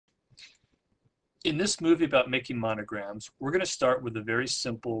In this movie about making monograms, we're going to start with a very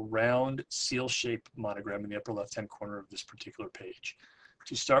simple round seal-shaped monogram in the upper left-hand corner of this particular page.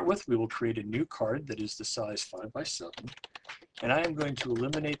 To start with, we will create a new card that is the size 5 by 7, and I am going to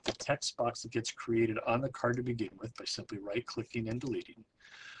eliminate the text box that gets created on the card to begin with by simply right-clicking and deleting.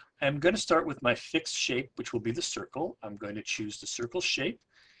 I'm going to start with my fixed shape, which will be the circle. I'm going to choose the circle shape.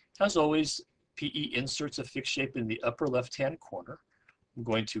 As always, PE inserts a fixed shape in the upper left-hand corner. I'm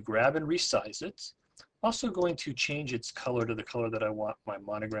going to grab and resize it. I'm also going to change its color to the color that I want my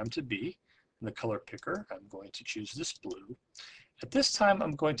monogram to be. In the color picker, I'm going to choose this blue. At this time,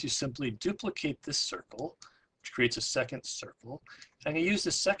 I'm going to simply duplicate this circle, which creates a second circle. I'm going to use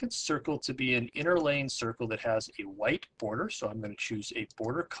the second circle to be an interlane circle that has a white border, so I'm going to choose a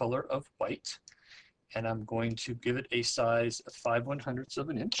border color of white, and I'm going to give it a size of 5/100ths of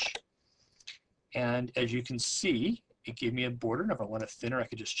an inch. And as you can see, it gave me a border, and if I want it thinner, I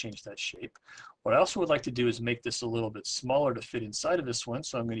could just change that shape. What I also would like to do is make this a little bit smaller to fit inside of this one,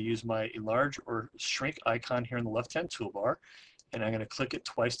 so I'm going to use my enlarge or shrink icon here in the left-hand toolbar, and I'm going to click it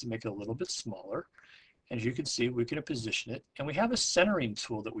twice to make it a little bit smaller. And as you can see, we can position it, and we have a centering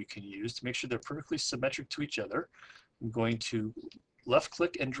tool that we can use to make sure they're perfectly symmetric to each other. I'm going to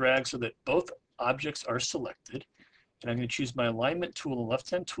left-click and drag so that both objects are selected. And I'm going to choose my alignment tool in the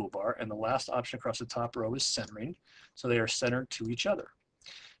left-hand toolbar, and the last option across the top row is centering, so they are centered to each other.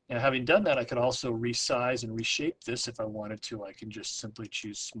 Now, having done that, I could also resize and reshape this if I wanted to. I can just simply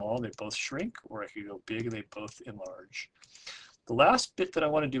choose small, and they both shrink, or I could go big and they both enlarge. The last bit that I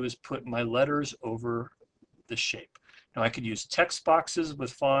want to do is put my letters over the shape. Now, I could use text boxes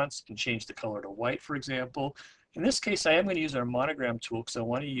with fonts and change the color to white, for example. In this case, I am going to use our monogram tool because I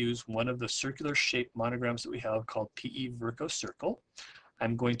want to use one of the circular shaped monograms that we have called PE Virco Circle.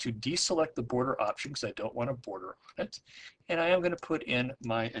 I'm going to deselect the border option because I don't want a border on it. And I am going to put in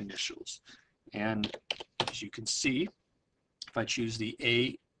my initials. And as you can see, if I choose the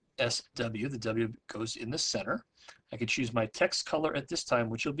ASW, the W goes in the center. I can choose my text color at this time,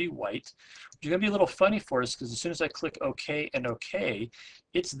 which will be white, which is going to be a little funny for us because as soon as I click OK and OK,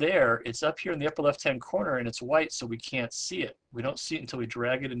 it's there. It's up here in the upper left-hand corner, and it's white, so we can't see it. We don't see it until we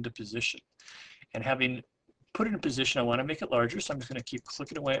drag it into position. And having put it in position, I want to make it larger, so I'm just going to keep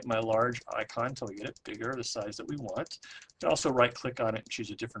clicking away at my large icon until we get it bigger, the size that we want. You can also right-click on it and choose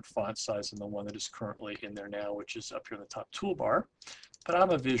a different font size than the one that is currently in there now, which is up here in the top toolbar. But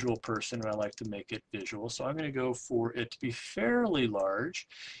I'm a visual person and I like to make it visual, so I'm going to go for it to be fairly large.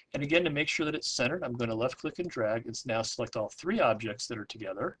 And again, to make sure that it's centered, I'm going to left click and drag and now select all three objects that are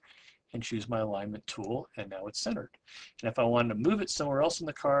together and choose my alignment tool, and now it's centered. And if I wanted to move it somewhere else in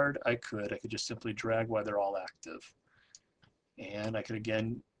the card, I could just simply drag while they're all active. And I could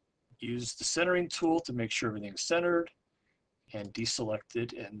again use the centering tool to make sure everything's centered and deselect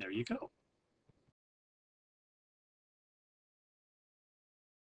it, and there you go.